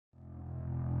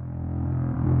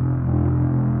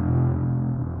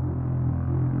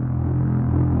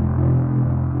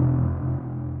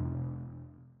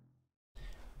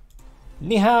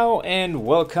Ni hao and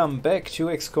welcome back to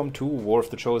XCOM2 War of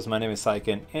the Chosen. My name is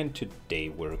Syken and today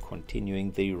we're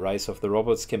continuing the Rise of the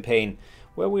Robots campaign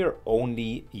where we're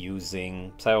only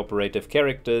using psi-operative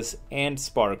characters and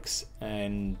Sparks,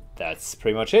 and that's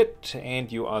pretty much it. And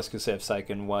you ask yourself,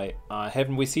 Syken, why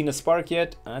haven't we seen a Spark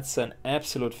yet? That's an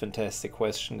absolute fantastic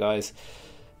question, guys,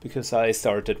 because I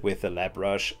started with the lab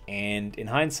rush and in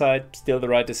hindsight still the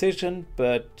right decision,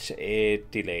 but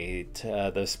it delayed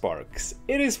the Sparks.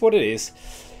 It is what it is.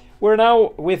 We're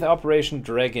now with Operation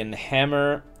Dragon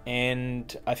Hammer,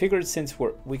 and I figured since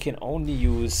we can only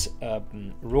use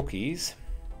rookies,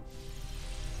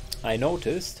 I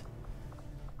noticed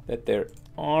that there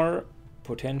are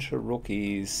potential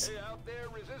rookies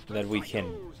that we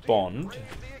can bond.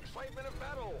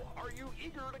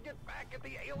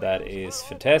 That is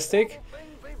fantastic,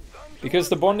 because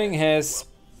the bonding has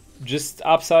just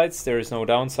upsides, there is no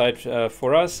downside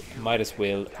for us. Might as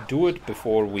well do it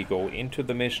before we go into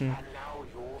the mission.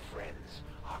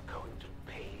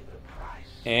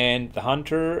 And the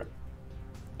hunter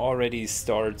already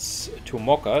starts to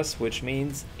mock us, which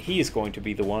means he is going to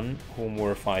be the one whom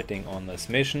we're fighting on this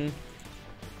mission.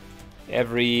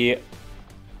 Every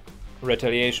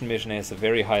retaliation mission has a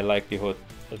very high likelihood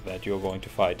that you're going to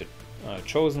fight a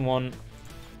chosen one.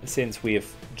 Since we have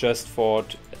just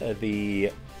fought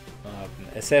the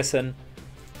assassin,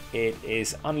 it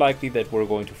is unlikely that we're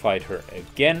going to fight her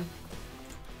again.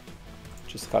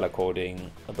 Just color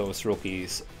coding those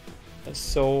rookies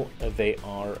so they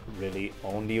are really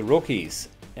only rookies.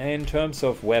 In terms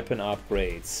of weapon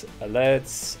upgrades,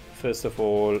 let's first of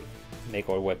all make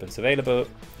all weapons available.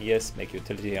 Yes, make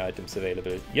utility items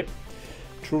available. Yep.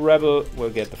 True Rebel will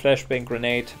get the flashbang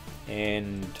grenade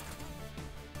and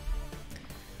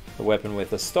the weapon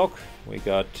with the stock. We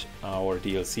got our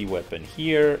DLC weapon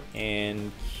here,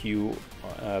 and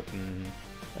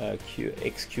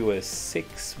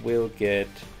XQS6 will get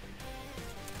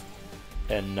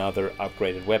another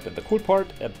upgraded weapon. The cool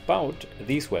part about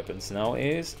these weapons now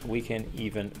is we can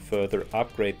even further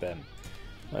upgrade them.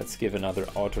 Let's give another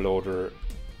autoloader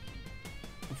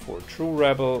for True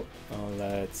Rebel.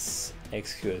 Let's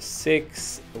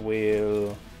XQS6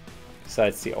 will,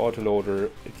 besides the autoloader,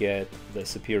 get the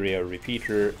superior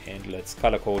repeater, and let's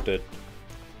color code it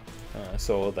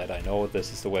so that I know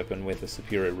this is the weapon with the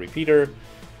superior repeater.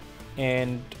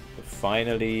 And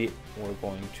finally we're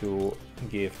going to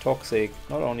give Toxic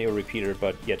not only a repeater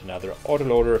but yet another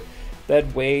autoloader.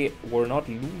 That way we're not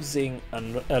losing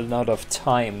a lot of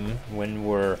time when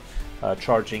we're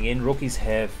charging in. Rookies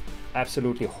have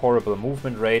absolutely horrible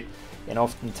movement rate, and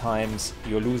oftentimes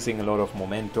you're losing a lot of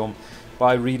momentum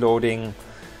by reloading.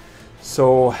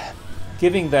 So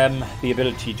giving them the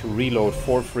ability to reload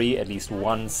for free at least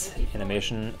once in a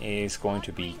mission is going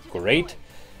to be great.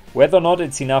 Whether or not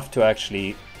it's enough to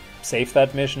actually save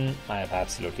that mission, I have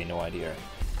absolutely no idea.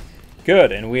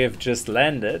 Good, and we have just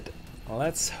landed.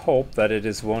 Let's hope that it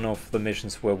is one of the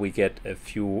missions where we get a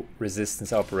few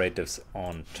resistance operatives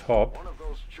on top.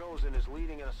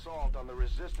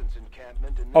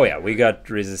 Oh yeah, we got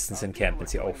resistance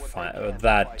encampments here. Oh fine,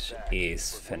 that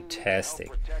is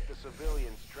fantastic.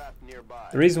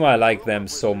 The reason why I like them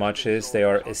so much is they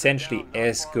are essentially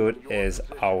as good as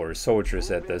our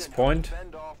soldiers at this point.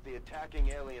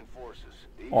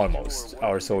 Almost.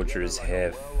 Our soldiers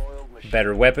have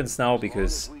better weapons now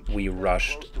because we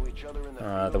rushed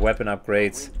the weapon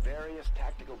upgrades.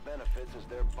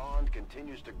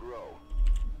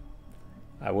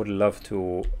 I would love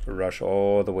to rush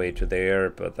all the way to there,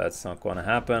 but that's not going to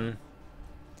happen.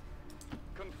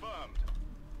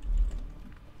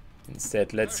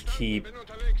 Instead, let's keep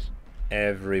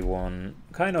everyone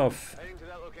kind of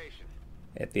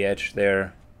at the edge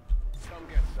there.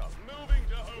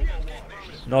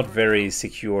 Not very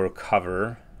secure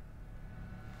cover,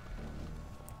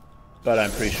 but I'm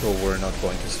pretty sure we're not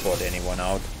going to spot anyone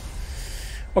out.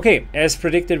 Okay, as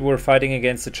predicted, we're fighting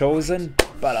against the Chosen,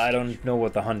 but I don't know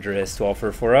what the Hunter has to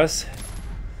offer for us.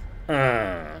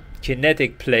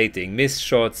 Kinetic plating. Missed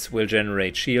shots will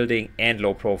generate shielding and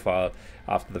low profile.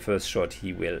 After the first shot,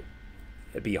 he will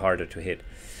be harder to hit.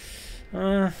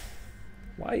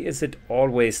 Why is it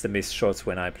always the missed shots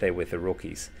when I play with the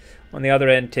rookies? On the other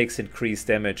end, takes increased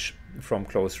damage from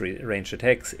close range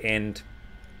attacks and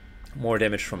more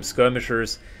damage from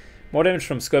skirmishers. More damage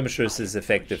from skirmishers is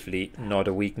effectively not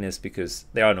a weakness because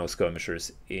there are no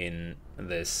skirmishers in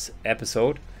this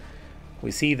episode.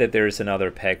 We see that there is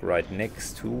another pack right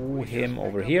next to him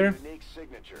over here.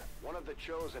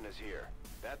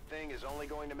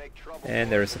 And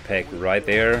there is a pack right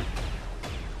there.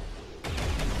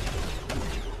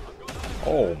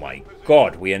 Oh my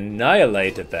god, we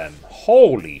annihilated them.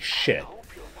 Holy shit.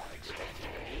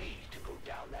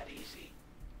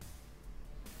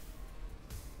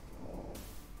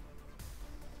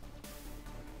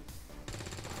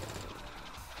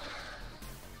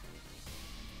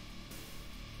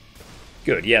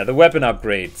 Good, yeah, the weapon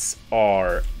upgrades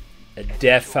are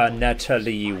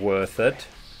definitely worth it.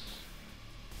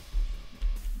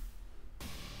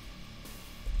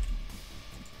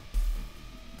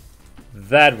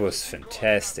 That was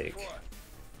fantastic.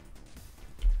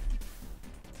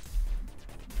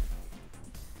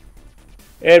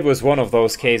 It was one of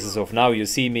those cases of now you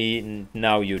see me and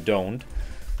now you don't.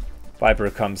 Viper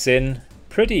comes in.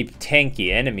 Pretty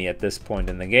tanky enemy at this point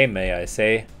in the game, may I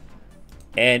say.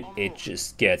 And it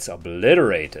just gets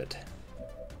obliterated.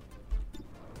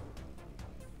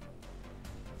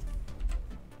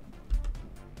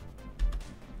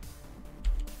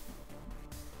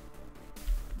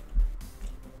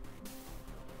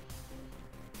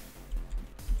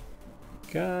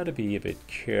 Gotta be a bit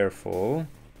careful.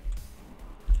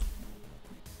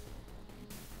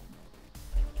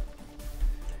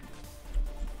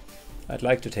 I'd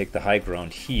like to take the high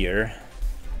ground here.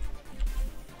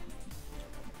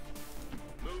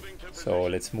 So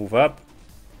let's move up.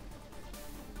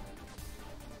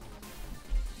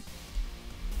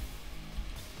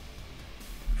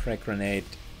 Frag grenade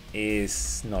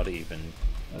is not even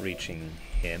reaching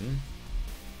him.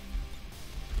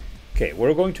 Okay,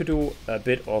 we're going to do a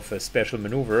bit of a special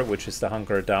maneuver, which is the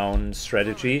hunker down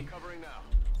strategy,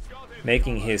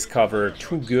 making his cover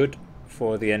too good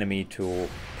for the enemy to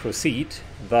proceed,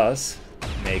 thus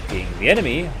making the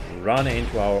enemy run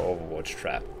into our Overwatch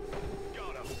trap.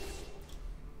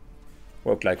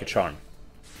 Worked like a charm.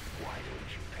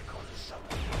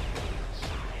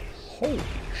 Holy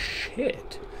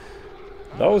shit.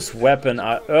 Those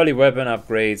early weapon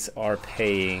upgrades are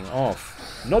paying off.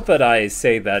 Not that I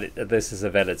say that this is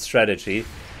a valid strategy,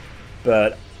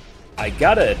 but I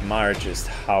gotta admire just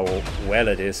how well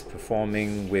it is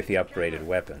performing with the upgraded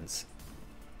weapons.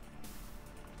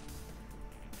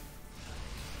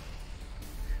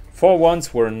 For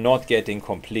once, we're not getting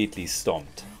completely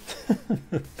stomped.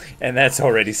 And that's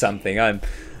already something. I'm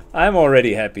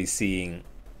already happy seeing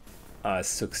us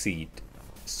succeed,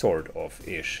 sort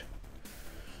of-ish.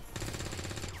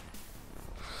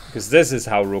 Because this is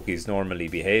how rookies normally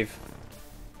behave.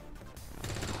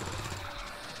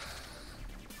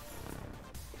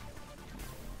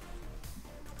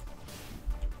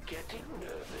 Getting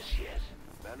nervous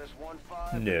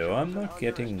yet? No, I'm not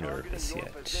getting nervous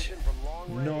yet.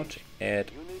 Not at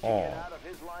all.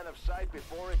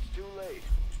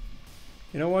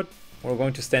 You know what? We're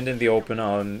going to stand in the open.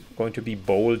 I'm going to be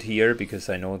bold here because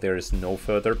I know there is no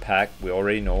further pack. We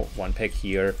already know one pack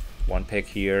here, one pack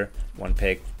here, one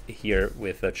pack here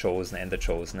with the Chosen and the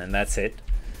Chosen, and that's it.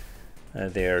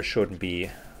 There shouldn't be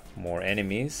more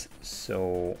enemies,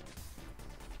 so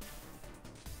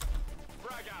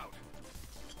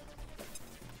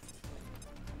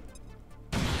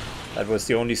that was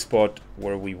the only spot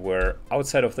where we were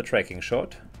outside of the tracking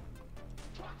shot.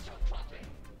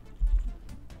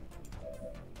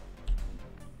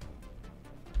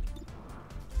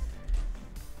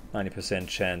 %90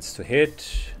 chance to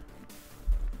hit.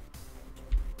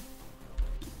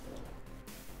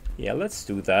 Yeah, let's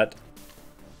do that.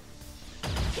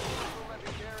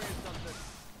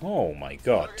 Oh my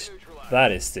god,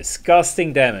 that is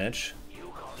disgusting damage.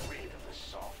 You got rid of the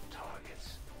soft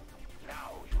targets.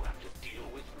 Now you have to deal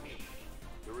with me.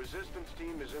 The resistance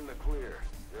team is in the clear.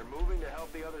 They're moving to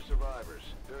help the other survivors.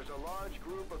 There's a large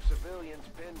group of civilians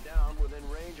pinned down within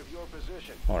range of your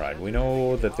position. Alright, we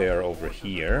know that they are over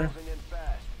here.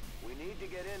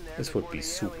 This would be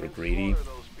super greedy.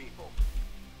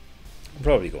 I'm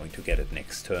probably going to get it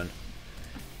next turn.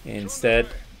 Instead,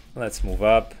 let's move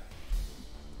up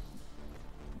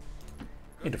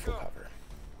into full cover.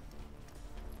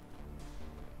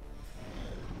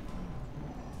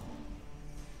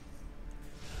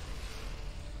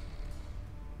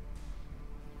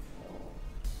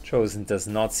 Chosen does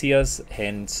not see us,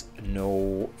 hence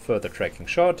no further tracking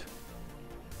shot.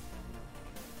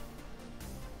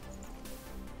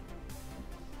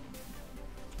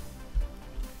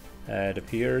 It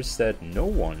appears that no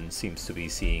one seems to be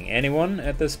seeing anyone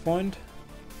at this point.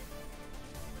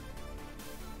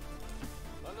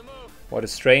 What a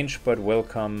strange but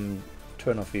welcome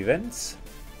turn of events.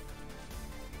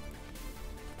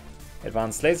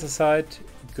 Advanced laser sight,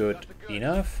 good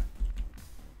enough.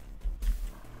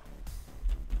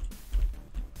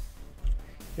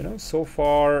 You know, so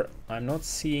far I'm not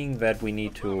seeing that we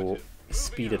need to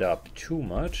speed it up too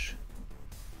much.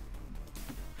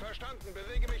 Verstanden,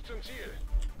 bewege mich zum Ziel.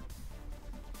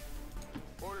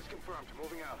 Orders confirmed,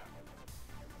 moving out.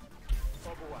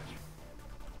 Overwatch.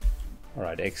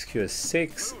 Alright,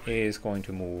 XQS6 is going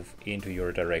to move into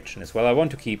your direction as well. I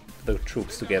want to keep the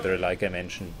troops together, like I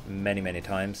mentioned many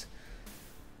times.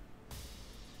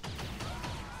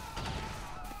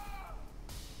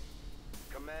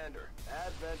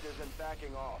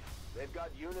 backing off. They've got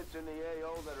units in the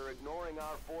AO that are ignoring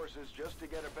our forces just to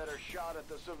get a better shot at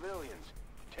the civilians.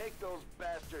 Take those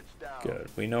bastards down. Good.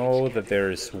 We know that there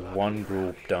is one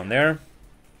group down there.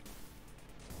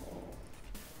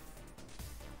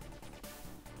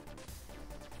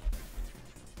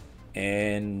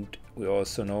 And we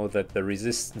also know that the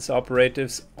resistance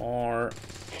operatives are...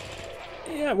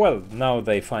 Yeah, well, now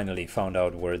they finally found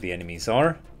out where the enemies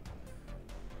are.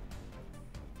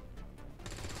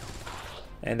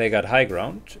 And they got high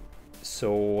ground,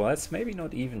 so that's maybe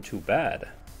not even too bad.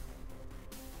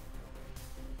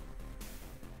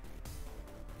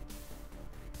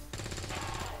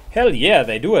 Hell yeah,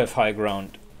 they do have high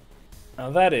ground. Now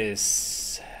that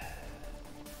is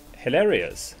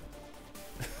hilarious.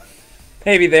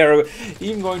 Maybe they're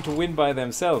even going to win by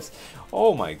themselves.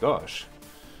 Oh my gosh.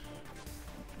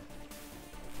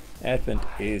 Advent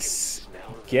is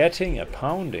getting a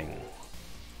pounding.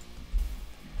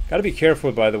 Gotta be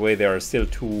careful, by the way, there are still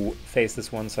two faceless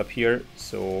ones up here,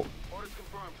 so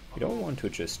you don't want to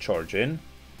just charge in.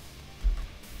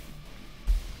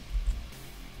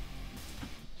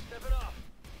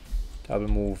 Double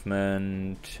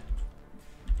movement.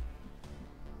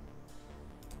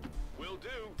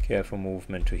 Careful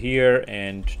movement to here,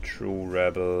 and true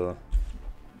rebel.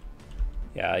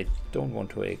 Yeah, I don't want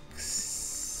to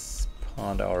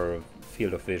expand our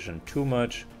field of vision too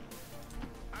much.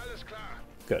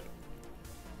 Good.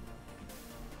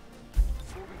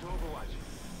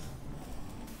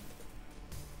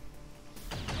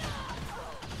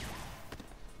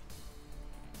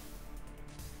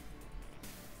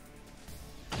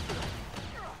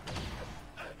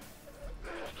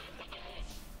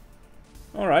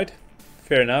 All right,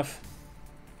 fair enough.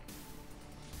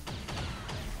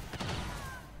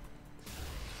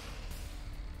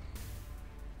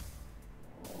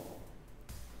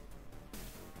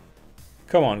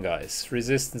 Come on, guys.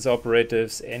 Resistance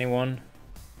operatives, anyone?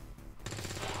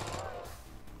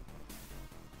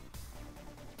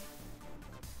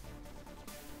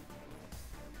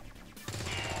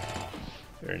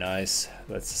 Very nice.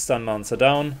 Let's stun Lancer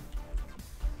down.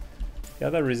 The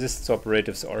other resistance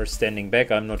operatives are standing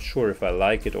back. I'm not sure if I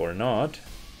like it or not.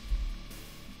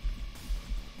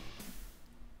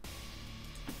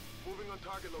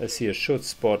 Let's see, I should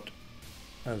spot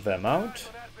them out.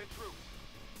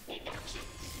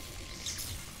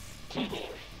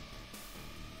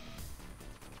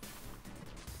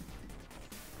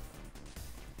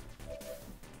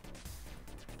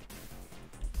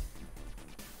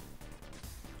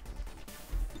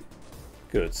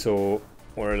 Good, so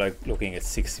we're like looking at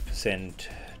 60%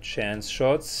 chance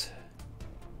shots.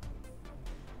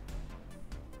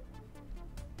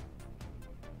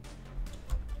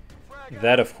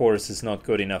 That, of course, is not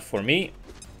good enough for me.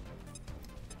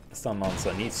 Stun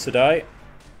Lancer needs to die.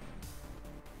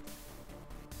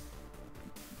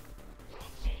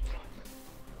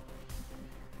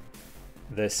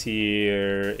 This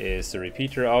here is the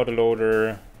repeater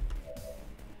autoloader.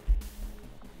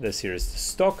 This here is the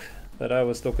stock that I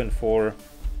was looking for.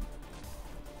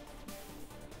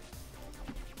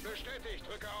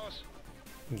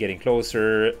 Getting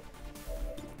closer.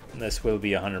 This will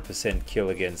be 100% kill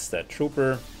against that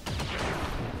trooper.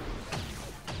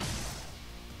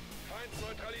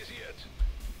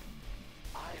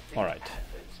 Alright,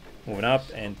 moving up,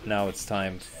 and now it's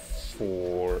time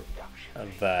for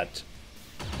that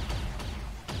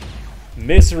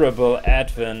miserable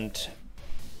Advent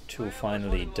to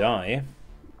finally die.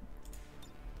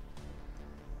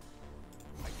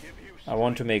 I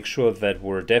want to make sure that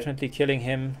we're definitely killing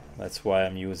him. That's why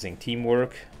I'm using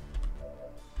teamwork.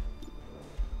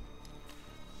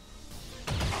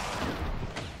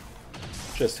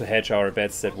 Just to hedge our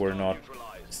bets that we're not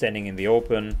standing in the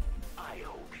open.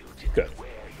 Good.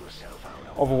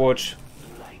 Overwatch.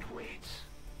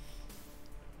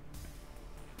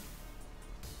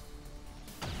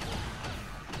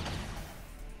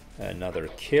 Another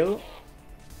kill.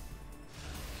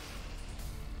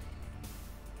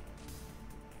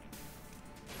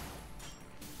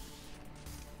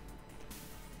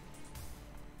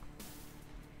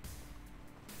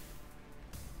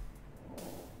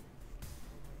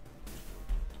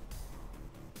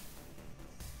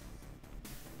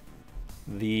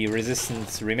 The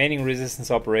remaining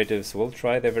resistance operatives will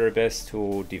try their very best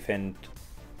to defend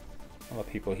our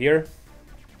people here.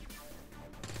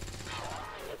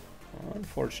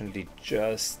 Unfortunately,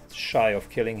 just shy of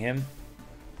killing him.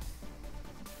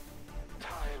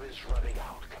 Time is running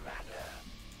out, Commander.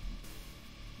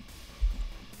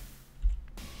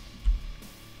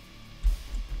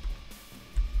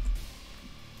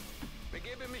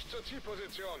 Begebe mich zur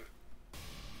Zielposition.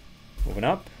 Moving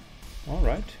up. All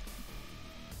right.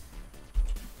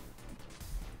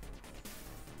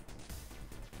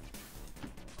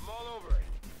 I'm all over it.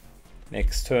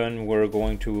 Next turn we're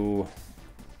going to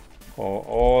go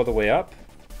all the way up.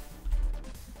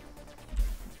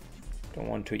 Don't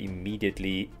want to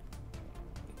immediately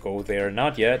go there,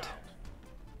 not yet.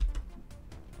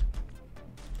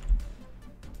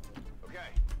 Okay.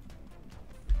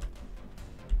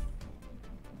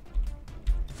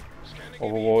 Scanning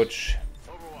Overwatch,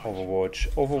 Overwatch.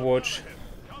 Overwatch, Overwatch.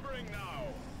 Covering now.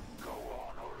 Go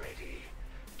on already.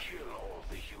 Kill all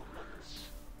the humans.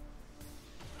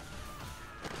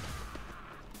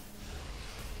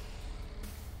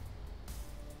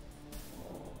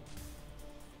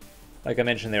 Like I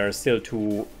mentioned, there are still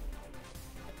two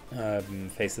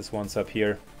faceless ones up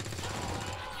here.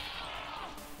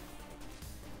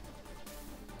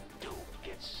 Don't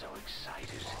get so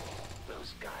excited.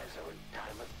 Those guys are a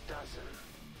dime a dozen.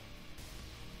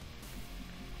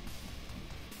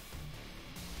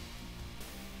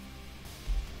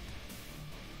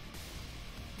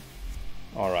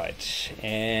 Alright,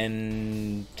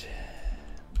 and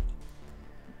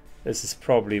this is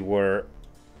probably where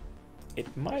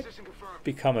it might Position confirmed.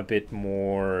 become a bit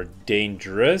more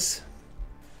dangerous.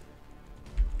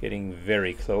 Getting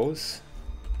very close.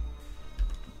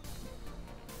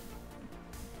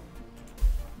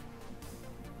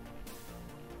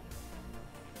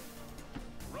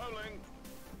 Rolling.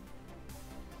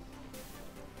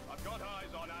 I've got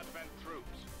eyes on Advent troops.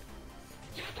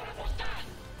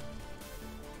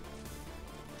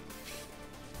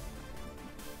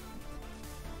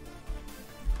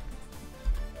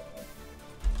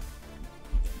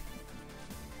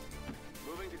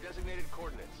 Moving to designated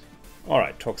coordinates.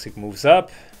 Alright, Toxic moves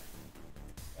up.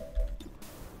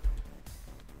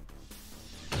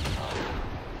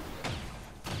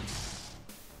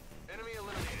 Enemy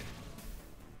eliminated.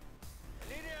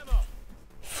 I need ammo.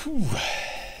 Phew.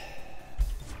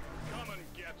 Come and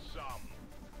get some.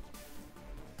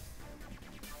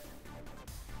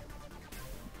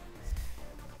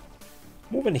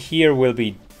 Moving here will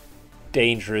be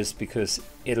dangerous because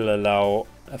it'll allow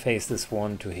a faceless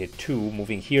one to hit two.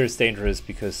 Moving here is dangerous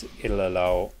because it'll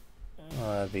allow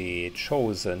the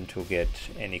Chosen to get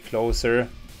any closer.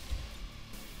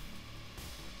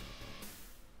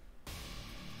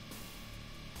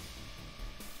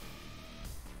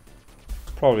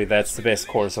 Probably that's the best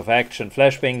course of action.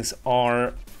 Flashbangs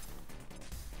are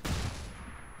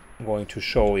going to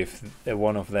show if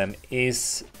one of them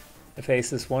is a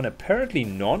faceless one. Apparently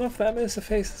none of them is a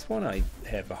faceless one. I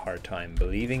have a hard time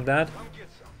believing that. Come get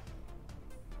some.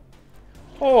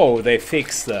 Oh, they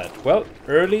fixed that. Well,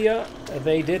 earlier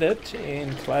they did it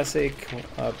in Classic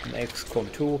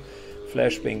XCOM2.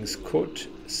 Flashbangs could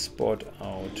spot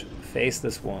out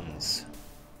faceless ones.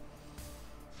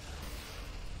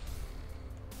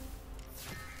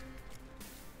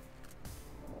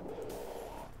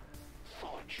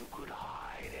 Thought you could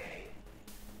hide, eh?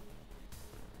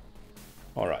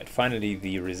 Alright, finally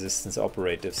the resistance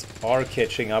operatives are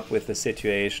catching up with the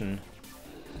situation.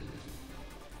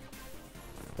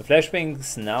 The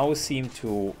flashbangs now seem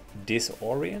to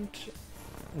disorient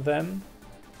them.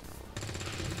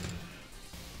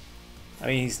 I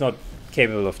mean, he's not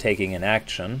capable of taking an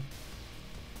action.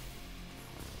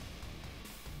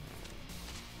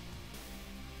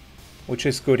 Which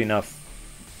is good enough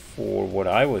for what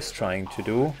I was trying to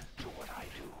do. Do what I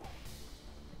do.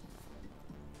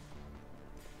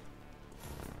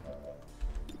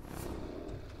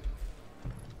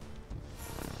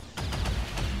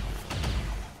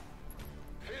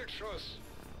 Fehlschuss.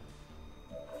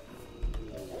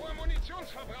 Hoher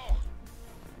Munitionsverbrauch.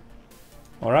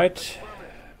 Alright,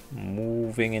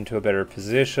 moving into a better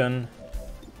position.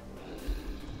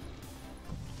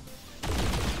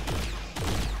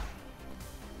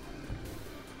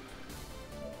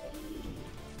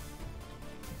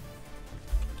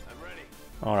 I'm ready.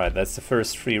 Alright, that's the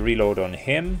first free reload on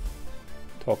him.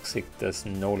 Toxic does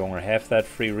no longer have that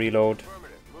free reload.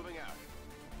 Affirmative. Moving out.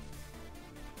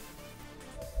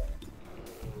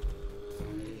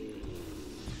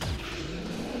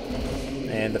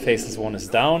 And the faceless one is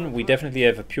down. We definitely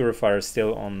have a purifier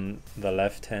still on the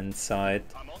left hand side.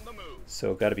 I'm on the move.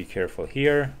 So gotta be careful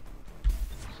here.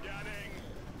 Scanning.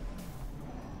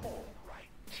 All right,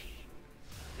 team.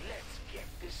 Let's get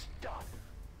this done.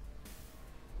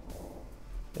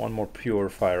 One more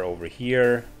purifier over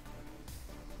here.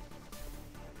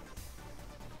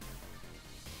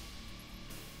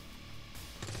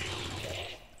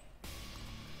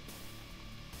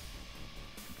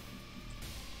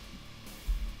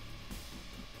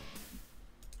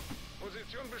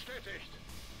 Position bestätigt.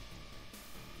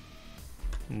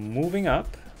 moving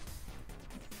up.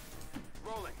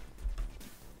 Rolling.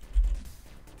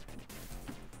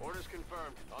 Orders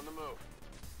confirmed. On the move.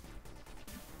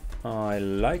 I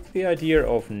like the idea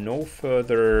of no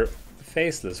further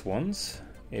faceless ones,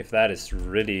 if that is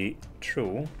really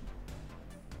true.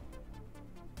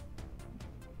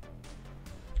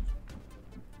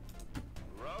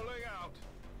 Rolling out.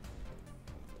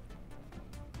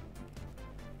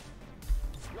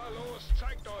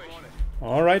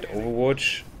 Alright,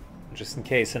 Overwatch, just in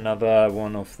case another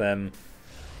one of them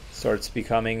starts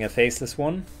becoming a faceless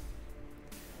one.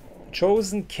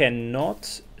 Chosen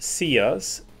cannot see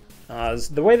us.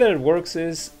 The way that it works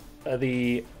is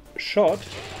the shot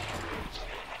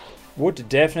would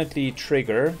definitely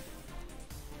trigger,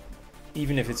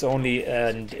 even if it's only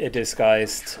a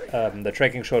disguised, the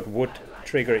tracking shot would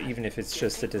trigger even if it's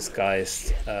just a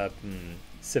disguised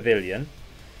civilian.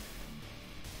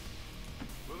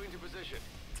 Moving to position.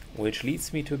 Which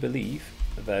leads me to believe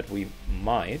that we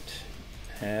might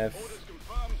have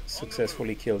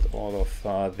successfully killed all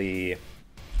of the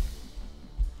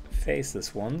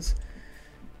faceless ones.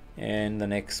 And the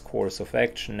next course of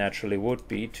action naturally would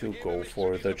be to go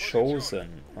for the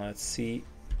Chosen. Let's see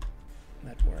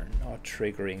that we're not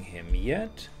triggering him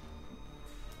yet.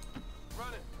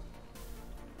 Run it.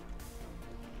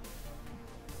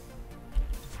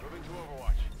 Moving to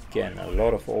Overwatch. Again, a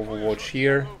lot of Overwatch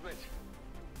here.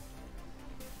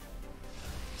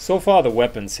 So far the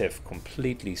weapons have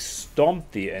completely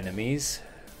stomped the enemies.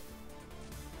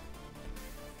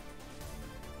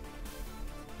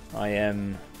 I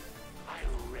am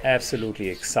absolutely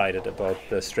excited about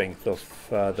the strength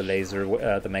of the laser,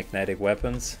 the magnetic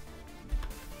weapons.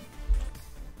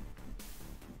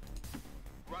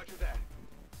 Roger that.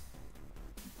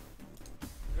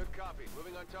 Good copy.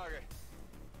 Moving on target.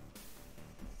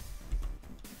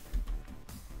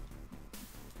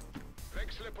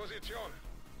 Wechsle Position.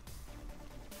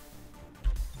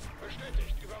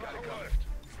 Bestätigt. Überwachung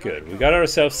läuft. Good, we got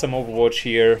ourselves some Overwatch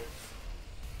here.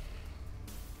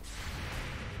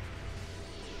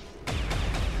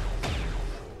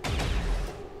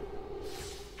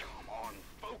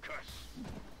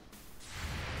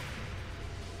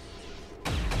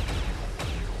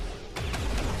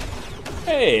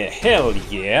 Hey, hell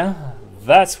yeah!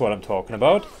 That's what I'm talking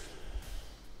about.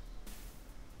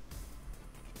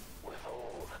 With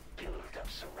all the build-up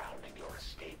surrounding your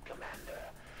escape, Commander,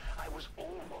 I was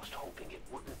almost hoping it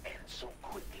wouldn't end so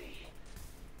quickly.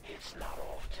 It's not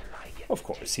off tonight. Of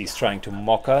course, he's trying to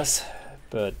mock us,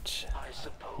 but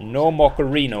no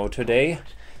mockerino today.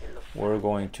 We're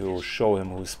going to show him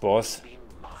who's boss.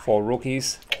 4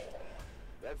 rookies.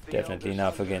 Definitely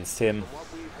enough against him. From what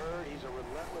we've heard, he's a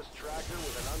relentless tracker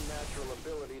with an unnatural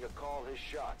ability to call his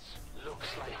shots. Looks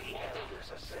like the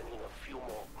elders are sending a few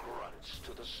more grunts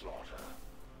to the slaughter.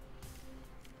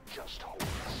 Just hold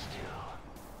still.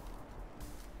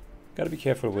 Gotta be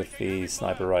careful with the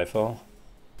sniper rifle.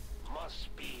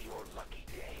 Must be your lucky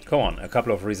day. Come on, a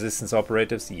couple of resistance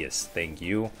operatives. Yes, thank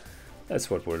you. That's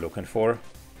what we're looking for.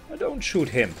 Don't shoot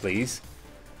him, please.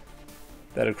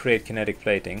 That'll create kinetic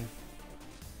plating.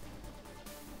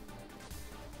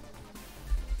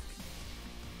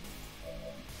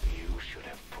 You should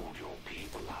have pulled your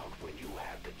people out when you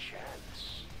had the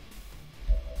chance.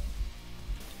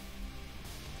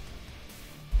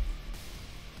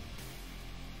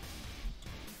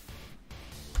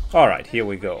 Alright, here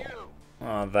we go.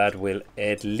 That will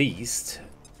at least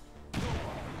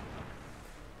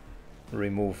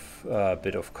remove a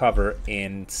bit of cover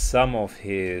in some of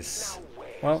his...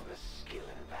 Well,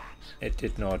 it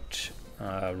did not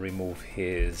remove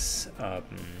his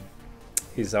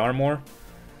armor,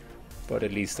 but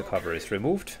at least the cover is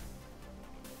removed.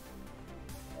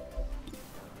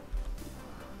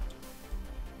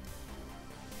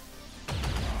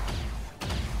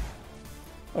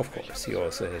 Of course, he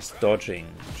also has dodging,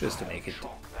 just to make it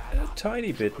a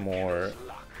tiny bit more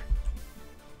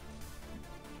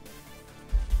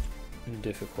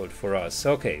difficult for us.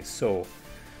 Okay, so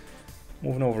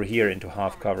moving over here into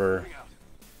half cover.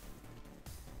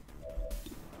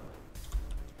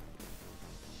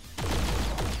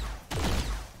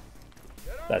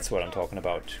 That's what I'm talking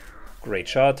about. Great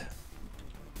shot.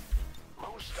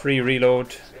 Free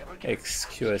reload.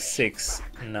 XQS6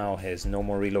 now has no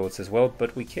more reloads as well,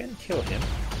 but we can kill him.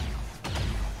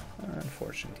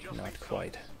 Unfortunately, not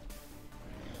quite.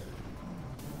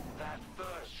 That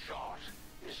first shot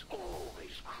is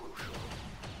always crucial.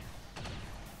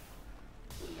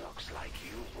 Looks like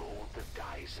you rolled the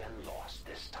dice and lost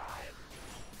this time.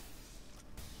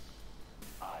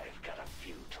 I've got a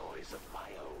few toys of my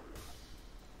own.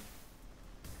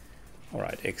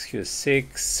 Alright,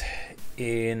 XQS6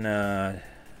 in a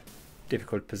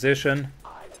difficult position.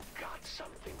 I've got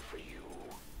something for you.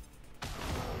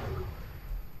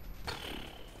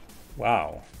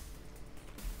 Wow.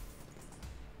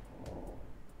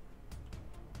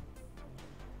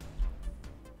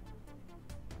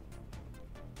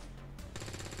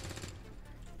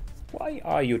 Why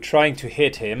are you trying to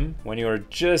hit him when you're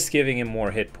just giving him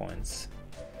more hit points?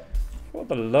 For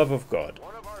the love of God.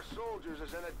 One of our soldiers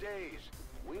is in a daze.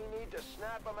 We need to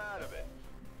snap him out of it.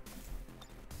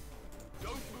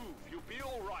 Don't move. You'll be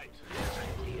all right. Yes,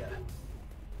 idea.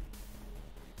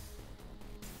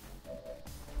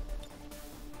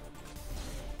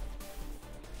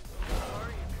 Where are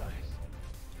you guys?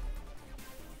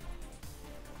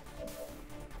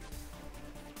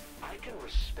 I can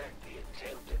respect the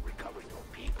attempt at recovering your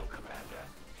people, Commander,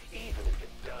 even if it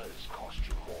does cost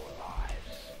you more lives.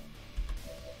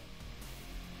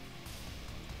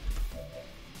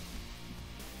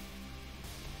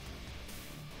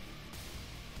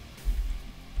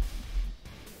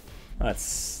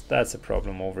 That's a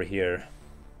problem over here.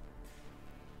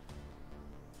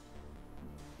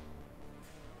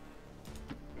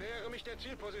 Nähere mich der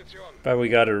Zielposition. But we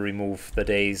gotta remove the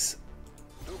days.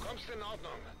 Du kommst in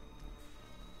Ordnung.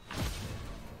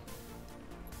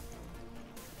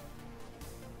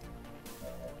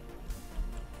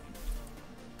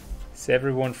 Is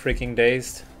everyone freaking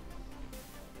dazed?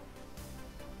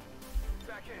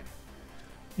 Back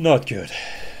in. Not good.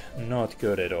 Not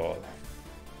good at all.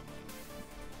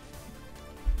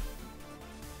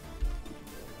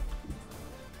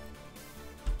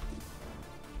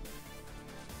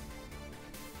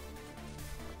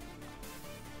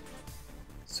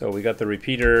 So we got the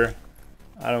repeater.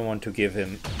 I don't want to give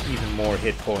him even more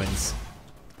hit points.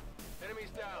 Enemies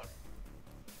down.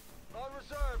 On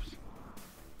reserves.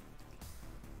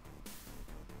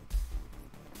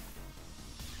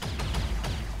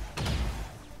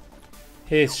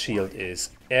 His shield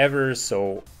is ever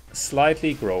so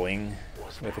slightly growing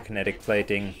with the kinetic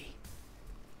plating.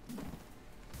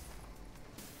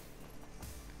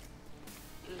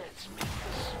 Let's make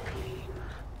this clean.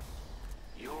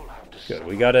 You'll have to Good, suffer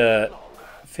we gotta longer.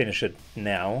 finish it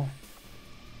now.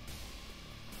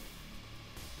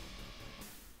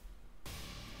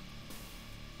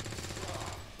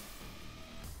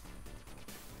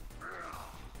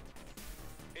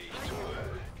 Give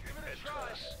it a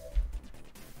try.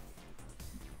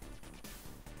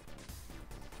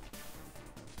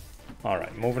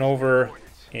 Alright, moving over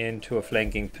into a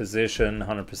flanking position,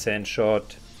 100%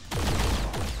 shot.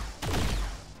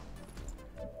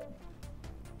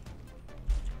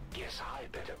 Guess I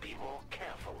better be more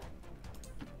careful.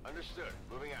 Understood.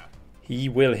 Moving out. He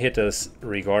will hit us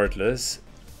regardless,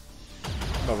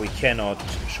 but we cannot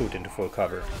shoot into full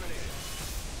cover.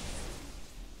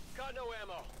 Got no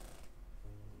ammo.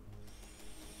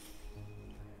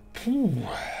 Phew.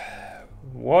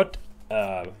 What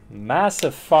a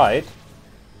massive fight.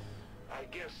 I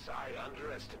guess I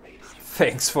underestimated you.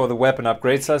 Thanks for the weapon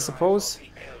upgrades, I suppose.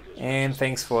 And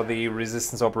thanks for the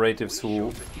resistance operatives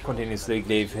who continuously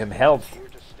gave him health. Here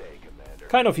to stay, Commander.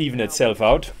 Kind of evened itself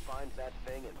out. Find that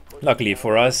thing and put Luckily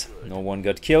for us, no one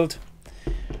got killed.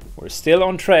 We're still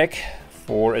on track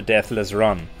for a deathless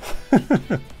run.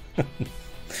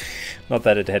 Not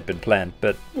that it had been planned,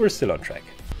 but we're still on track.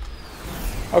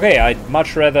 Okay, I'd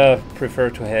much rather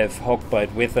prefer to have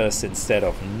Hawkbite with us instead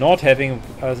of not having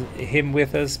him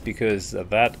with us, because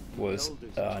that was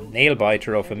a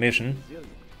nail-biter of a mission.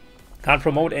 Can't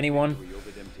promote anyone,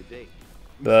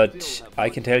 but I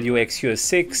can tell you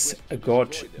XCOM2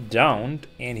 got downed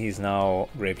and he's now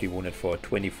gravely wounded for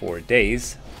 24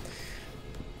 days.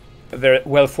 Very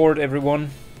well fought,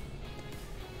 everyone.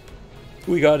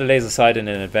 We got a laser sight and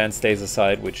an advanced laser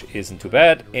sight, which isn't too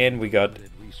bad, and we got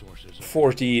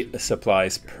 40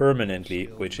 supplies permanently,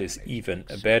 which is even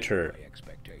better.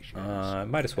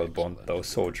 Might as well bond those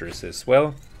soldiers as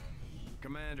well.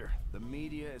 Commander, the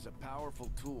media is a powerful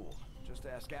tool. Just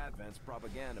ask Advent's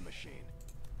propaganda machine.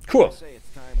 Cool. Say it's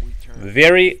time we turn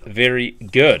Very, very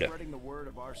good. spreading the word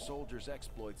of our soldiers'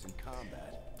 exploits in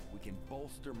combat. We can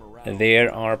bolster morale.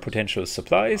 There are potential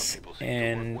supplies,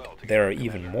 and there are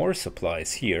even more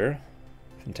supplies here.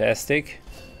 Fantastic.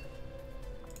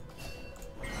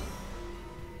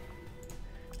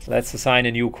 Let's assign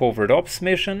a new covert ops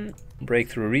mission.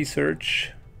 Breakthrough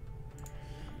research.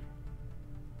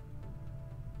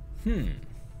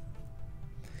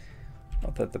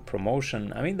 Not that the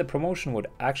promotion... I mean, the promotion would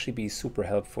actually be super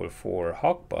helpful for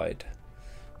Hawkbite,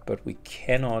 but we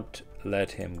cannot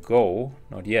let him go.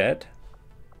 Not yet.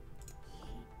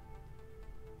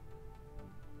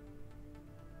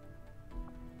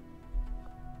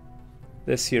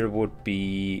 This here would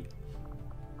be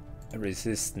a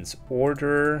resistance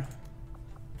order.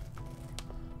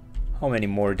 How many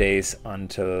more days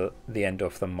until the end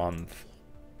of the month?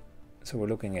 So we're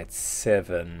looking at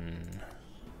 7.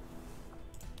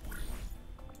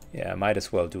 Yeah, I might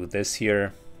as well do this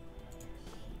here.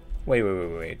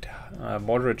 Wait.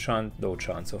 Moderate chance, low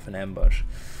chance of an ambush.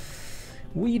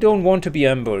 We don't want to be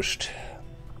ambushed.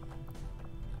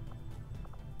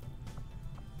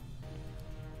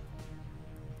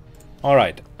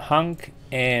 Alright, Hunk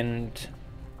and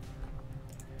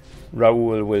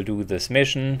Raoul will do this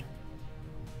mission.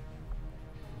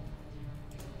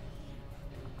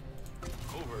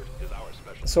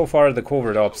 So far the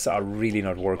covert ops are really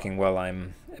not working well.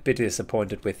 I'm a bit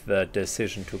disappointed with the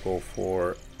decision to go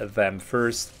for them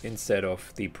first instead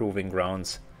of the proving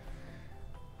grounds.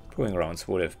 Proving grounds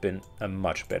would have been a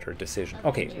much better decision.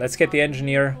 Okay, let's get the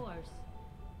engineer.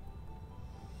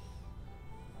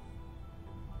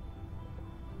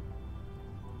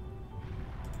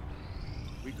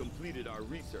 We completed our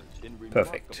research in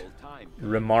Perfect. remarkable time.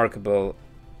 Remarkable.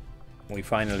 We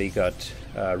finally got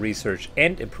research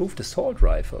and improved assault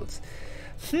rifles.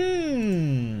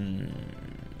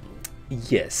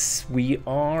 Yes, we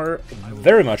are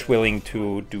very much willing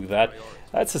to do that.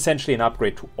 That's essentially an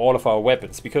upgrade to all of our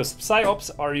weapons, because psi-ops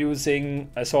are using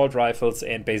assault rifles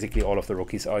and basically all of the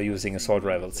rookies are using assault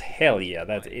rifles. Hell yeah,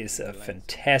 that is a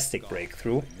fantastic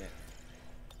breakthrough.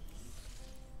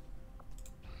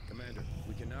 Commander,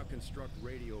 we can now construct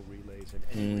radio relays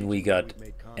We got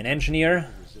an engineer.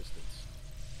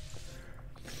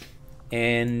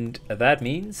 And that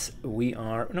means we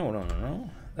are... No.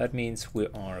 That means we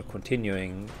are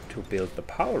continuing to build the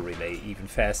power relay even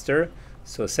faster.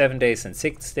 So 7 days and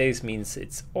 6 days means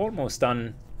it's almost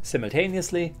done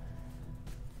simultaneously.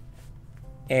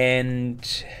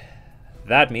 And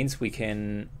that means we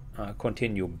can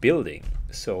continue building.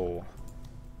 So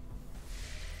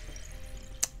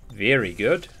very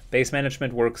good. Base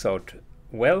management works out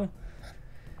well.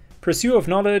 Pursuit of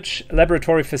knowledge,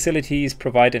 laboratory facilities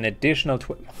provide an additional...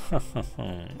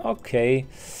 Okay.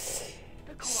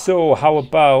 So how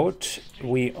about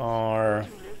we are...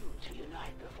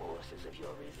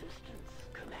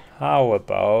 How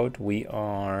about we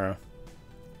are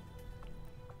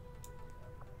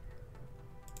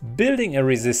building a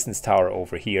resistance tower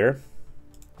over here.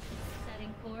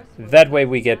 That way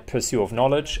we get pursuit of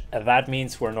knowledge. That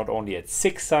means we're not only at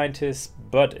 6 scientists,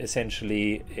 but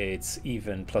essentially it's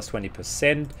even plus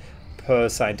 20% per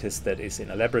scientist that is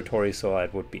in a laboratory, so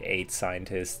that would be 8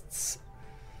 scientists.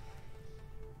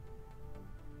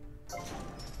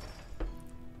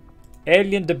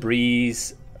 Alien debris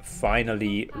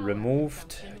finally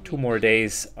removed. 2 more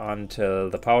days until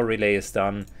the power relay is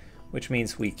done, which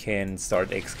means we can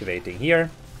start excavating here.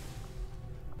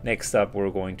 Next up,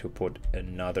 we're going to put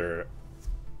another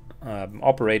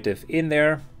operative in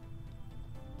there.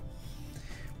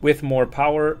 With more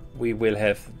power, we will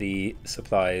have the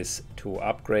supplies to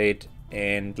upgrade.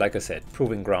 And like I said,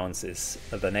 Proving Grounds is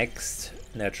the next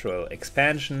natural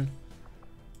expansion.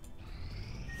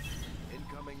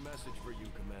 Incoming message for you,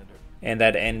 Commander. And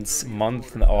that ends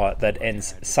that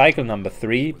ends cycle number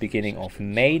 3, beginning of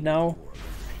May now.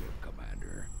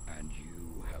 Commander, and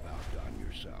you have outdone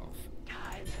yourself.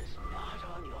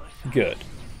 Good.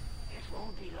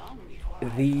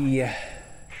 The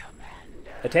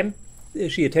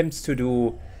she attempts to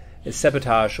do a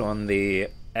sabotage on the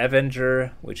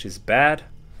Avenger, which is bad.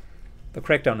 The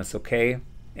crackdown is okay,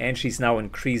 and she's now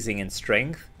increasing in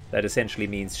strength. That essentially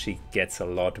means she gets a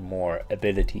lot more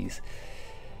abilities.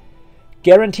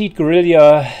 Guaranteed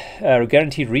guerrilla,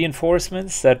 guaranteed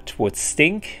reinforcements, that would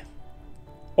stink.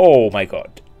 Oh my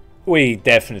god. We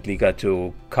definitely got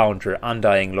to counter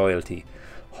Undying Loyalty.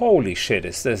 Holy shit,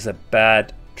 is this a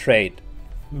bad trait.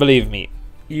 Believe me,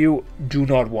 you do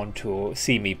not want to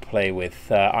see me play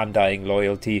with Undying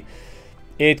Loyalty.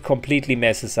 It completely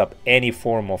messes up any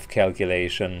form of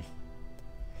calculation.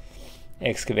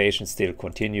 Excavation still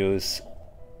continues.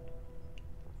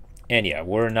 And yeah,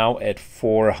 we're now at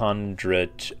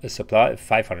 500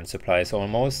 supplies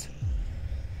almost.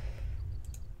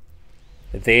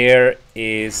 There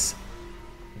is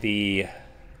the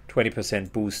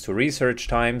 20% boost to research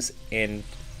times, and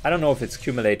I don't know if it's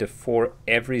cumulative for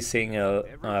every single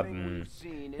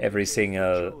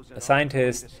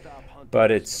scientist,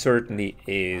 but it certainly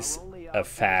is a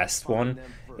fast one.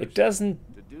 It doesn't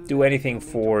do anything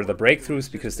for the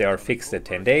breakthroughs because they are fixed at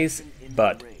 10 days,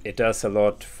 but it does a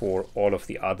lot for all of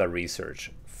the other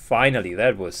research. Finally,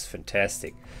 that was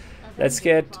fantastic. Let's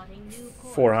get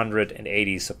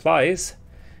 480 supplies.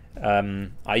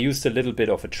 I used a little bit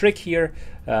of a trick here.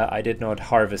 I did not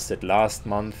harvest it last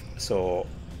month, so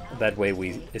that way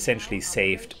we essentially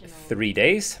saved 3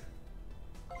 days.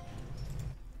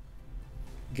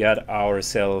 Got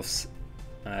ourselves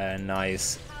a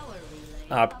nice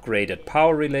upgraded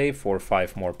power relay for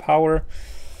 5 more power,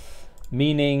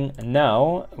 meaning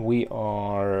now we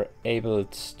are able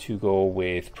to go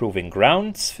with Proving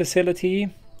Grounds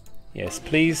facility. Yes,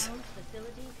 please.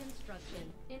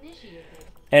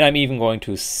 And I'm even going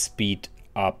to speed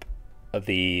up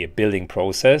the building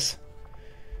process.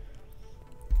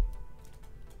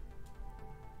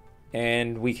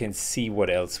 And we can see what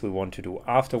else we want to do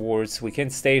afterwards. We can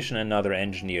station another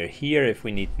engineer here if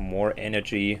we need more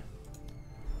energy.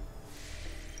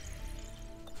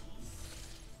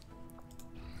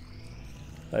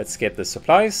 Let's get the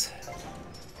supplies.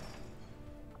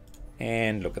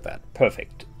 And look at that.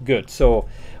 Perfect. Good. So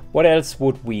what else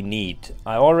would we need?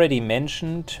 I already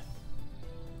mentioned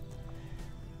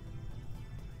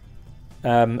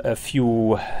a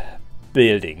few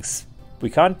buildings. We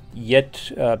can't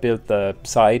yet build the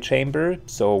Psi chamber,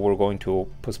 so we're going to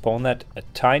postpone that a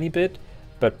tiny bit,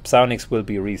 but psionics will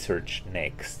be researched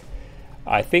next.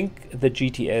 I think the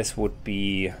GTS would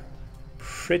be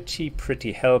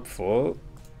pretty helpful,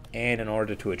 and in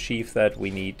order to achieve that we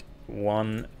need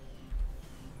one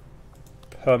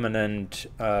permanent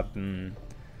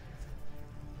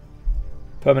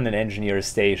engineer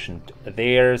stationed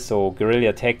there. So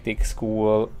guerrilla tactics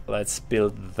school, let's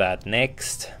build that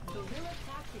next.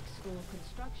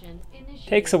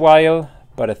 Takes a while,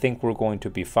 but I think we're going to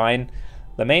be fine.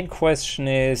 The main question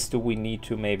is, do we need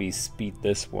to maybe speed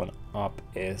this one up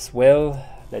as well?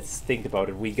 Let's think about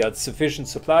it. We got sufficient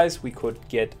supplies. We could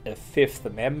get a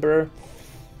 5th member.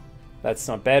 That's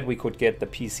not bad. We could get the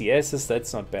PCSs.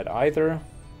 That's not bad either.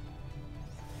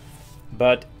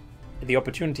 But the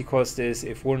opportunity cost is,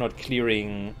 if we're not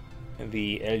clearing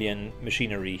the alien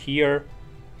machinery here,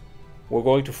 we're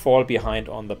going to fall behind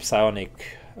on the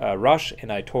psionic rush.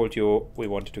 And I told you we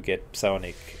wanted to get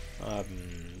psionic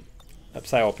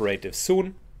psi-operative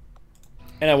soon.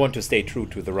 And I want to stay true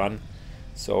to the run.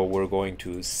 So we're going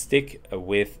to stick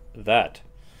with that.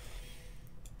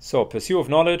 So Pursuit of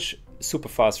Knowledge, super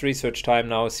fast research time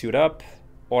now, suit up.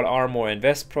 All Armor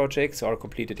Invest projects are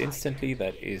completed instantly.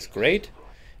 That is great.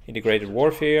 Integrated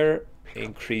Warfare,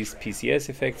 increased PCS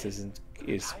effects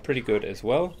is pretty good as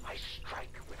well.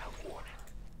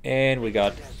 And we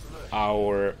got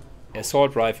our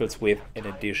assault rifles with an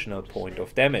additional point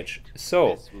of damage.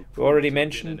 So we already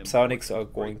mentioned psionics are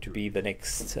going to be the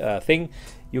next thing.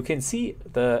 You can see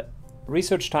the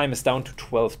research time is down to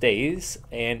 12 days,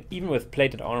 and even with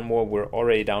plated armor we're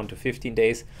already down to 15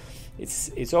 days.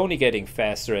 It's only getting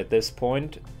faster at this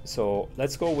point, so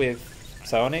let's go with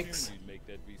psionics,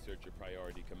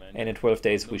 and in 12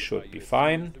 days we should be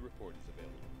fine.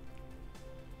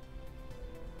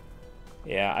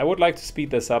 Yeah, I would like to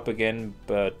speed this up again,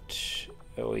 but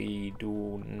we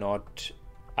do not.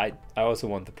 I also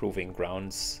want the Proving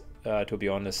Grounds, to be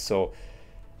honest. So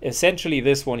essentially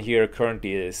this one here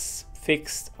currently is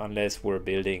fixed unless we're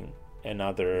building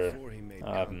another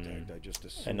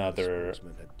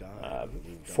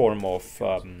form of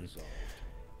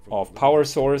power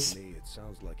source. It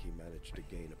sounds like he managed to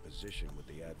gain a position with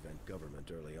the Advent government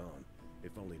early on,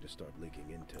 if only to start leaking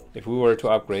intel. If we were to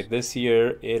upgrade this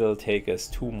here, it'll take us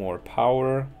 2 more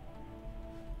power.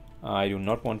 I do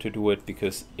not want to do it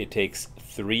because it takes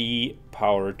 3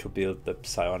 power to build the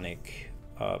psionic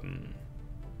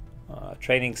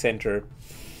training center,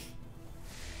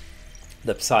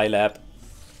 the Psi lab.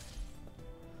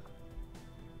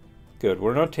 Good,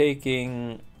 we're not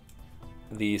taking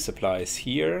the supplies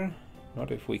here,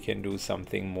 not if we can do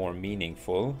something more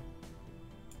meaningful.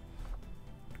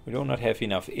 We do not have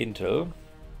enough intel.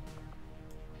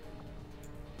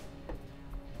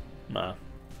 Nah.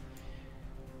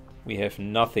 We have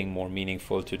nothing more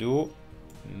meaningful to do.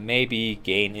 Maybe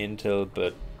gain intel,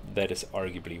 but that is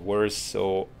arguably worse,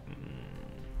 so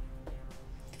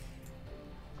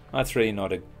that's really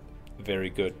not a very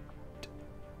good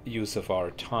use of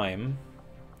our time.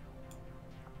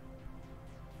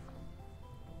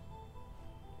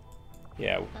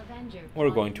 Yeah, we're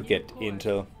going to get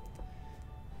intel.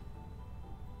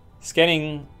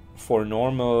 Scanning for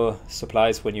normal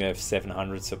supplies when you have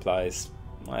 700 supplies,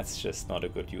 that's just not a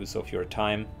good use of your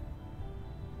time.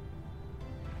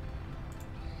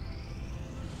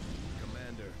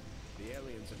 Commander, the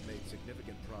aliens have made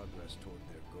significant progress toward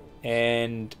their goal.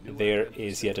 And there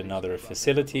is yet another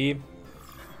facility.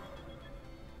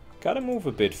 Gotta move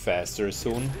a bit faster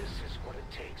soon. This is what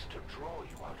it takes to draw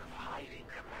you out of hiding,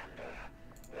 Commander.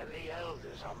 Then the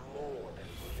Elders are more than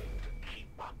willing to keep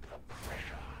up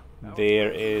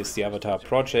There is the Avatar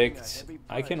project.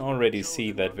 I can already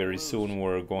see that very soon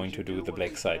we're going to do the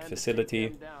Black Site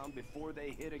facility.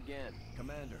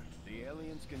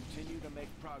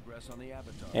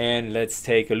 And let's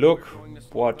take a look.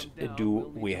 What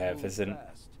do we have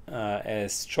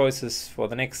as choices for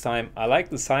the next time? I like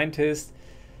the scientist,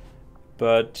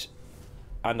 but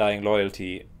undying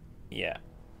loyalty, yeah,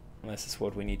 this is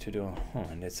what we need to do. Oh,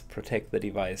 and let's protect the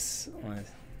device.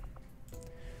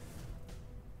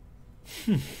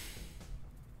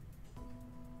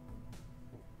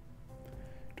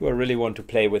 Do I really want to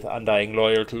play with undying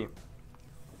loyalty?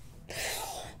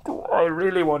 Do I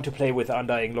really want to play with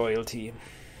undying loyalty?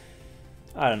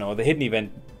 I don't know. The hidden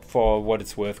event, for what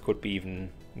it's worth, could be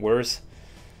even worse.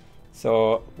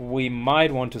 So we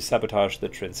might want to sabotage the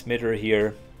transmitter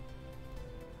here.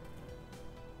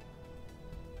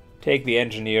 Take the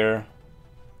engineer,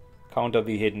 counter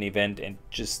the hidden event, and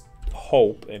just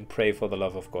hope and pray for the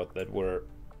love of God that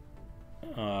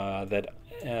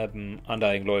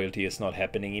undying loyalty is not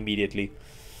happening immediately.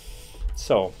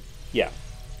 So yeah,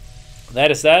 that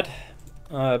is that.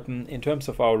 In terms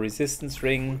of our resistance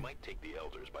ring,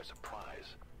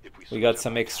 we got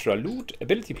some extra loot.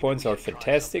 Ability points are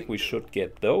fantastic. We should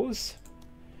get those.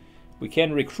 We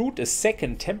can recruit a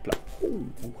second Templar.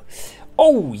 Ooh.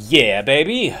 Oh yeah,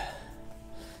 baby!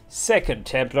 Second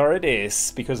Templar it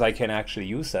is, because I can actually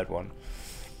use that one.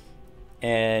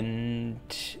 And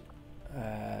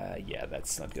yeah,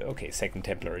 that's not good. Okay, second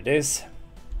Templar it is.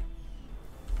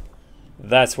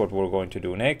 That's what we're going to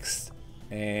do next.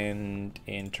 And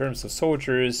in terms of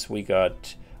soldiers, we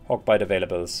got Hawkbite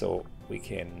available, so we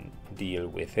can deal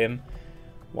with him.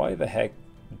 Why the heck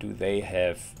do they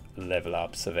have level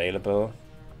ups available?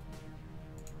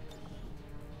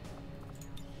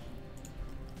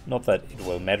 Not that it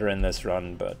will matter in this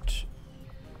run, but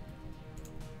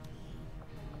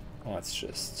let's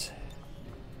just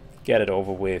get it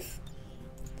over with.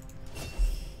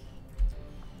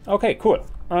 Okay, cool.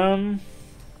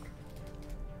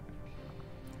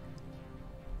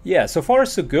 Yeah, so far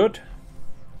so good.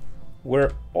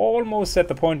 We're almost at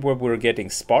the point where we're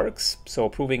getting sparks, so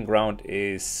Proving Ground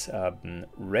is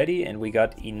ready, and we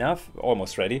got enough,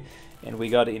 almost ready, and we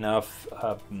got enough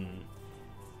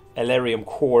Elarium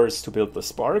cores to build the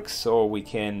sparks, so we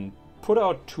can put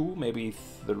out 2, maybe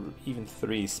even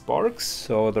 3 sparks.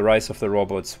 So the Rise of the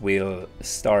Robots will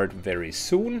start very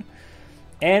soon,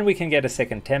 and we can get a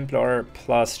second Templar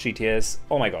plus GTS.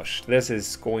 Oh my gosh, this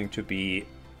is going to be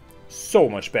so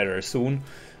much better soon.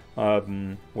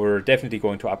 We're definitely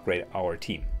going to upgrade our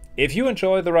team. If you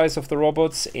enjoy the Rise of the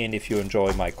Robots and if you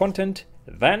enjoy my content,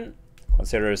 then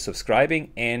consider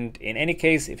subscribing, and in any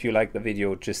case, if you like the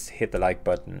video, just hit the like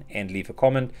button and leave a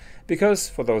comment, because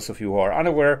for those of you who are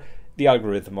unaware, the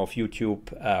algorithm of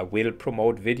YouTube will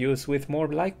promote videos with more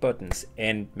like buttons.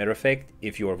 And matter of fact,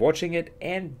 if you are watching it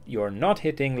and you're not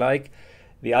hitting like,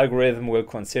 the algorithm will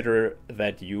consider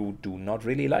that you do not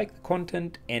really like the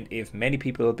content, and if many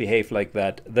people behave like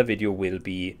that, the video will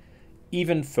be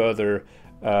even further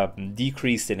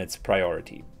decreased in its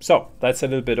priority. So that's a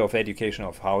little bit of education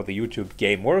of how the YouTube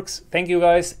game works. Thank you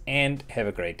guys, and have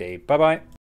a great day. Bye bye.